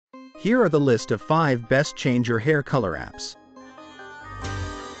Here are the list of 5 best change your hair color apps.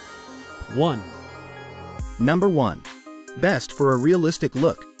 1. Number 1. Best for a realistic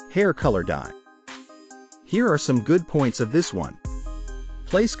look, hair color dye. Here are some good points of this one.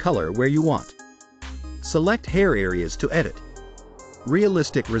 Place color where you want. Select hair areas to edit.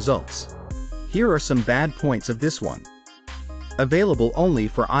 Realistic results. Here are some bad points of this one. Available only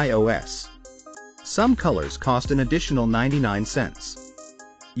for iOS. Some colors cost an additional 99 cents.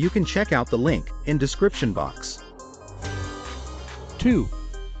 You can check out the link in description box. 2.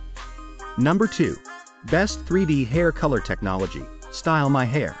 Number 2. Best 3D hair color technology, Style My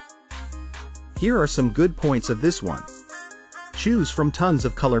Hair. Here are some good points of this one. Choose from tons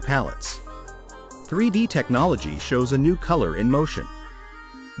of color palettes. 3D technology shows a new color in motion.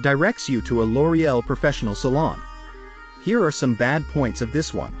 Directs you to a L'Oreal professional salon. Here are some bad points of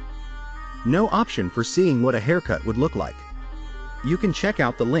this one. No option for seeing what a haircut would look like. You can check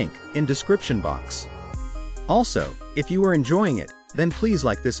out the link in description box. Also, if you are enjoying it, then please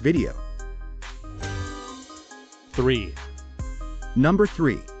like this video. 3. Number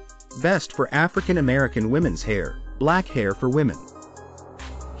 3. Best for African American women's hair, black hair for women.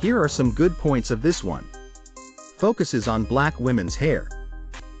 Here are some good points of this one. Focuses on black women's hair.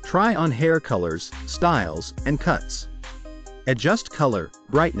 Try on hair colors, styles, and cuts. Adjust color,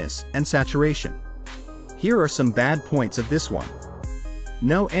 brightness, and saturation. Here are some bad points of this one.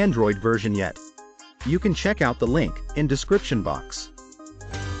 No Android version yet. You can check out the link in description box.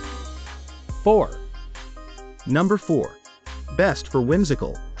 4. Number 4. Best for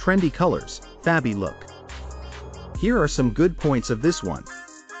whimsical, trendy colors, Fabby look. Here are some good points of this one.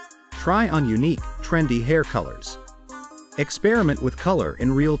 Try on unique, trendy hair colors. Experiment with color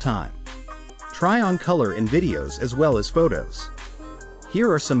in real time. Try on color in videos as well as photos.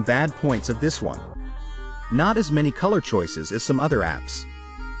 Here are some bad points of this one. Not as many color choices as some other apps.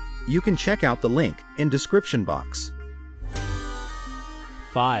 You can check out the link in description box.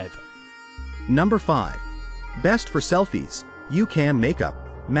 5. Number 5. Best for selfies, YouCam makeup,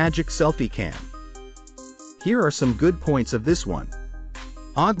 magic selfie cam. Here are some good points of this one.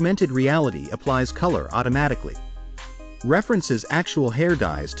 Augmented reality applies color automatically. References actual hair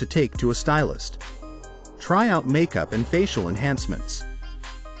dyes to take to a stylist. Try out makeup and facial enhancements.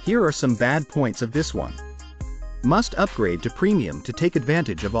 Here are some bad points of this one. Must upgrade to premium to take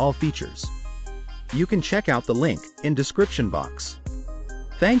advantage of all features. You can check out the link in description box.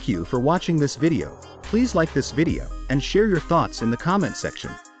 Thank you for watching this video. Please like this video and share your thoughts in the comment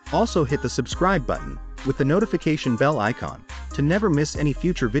section. Also hit the subscribe button with the notification bell icon to never miss any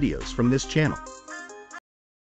future videos from this channel.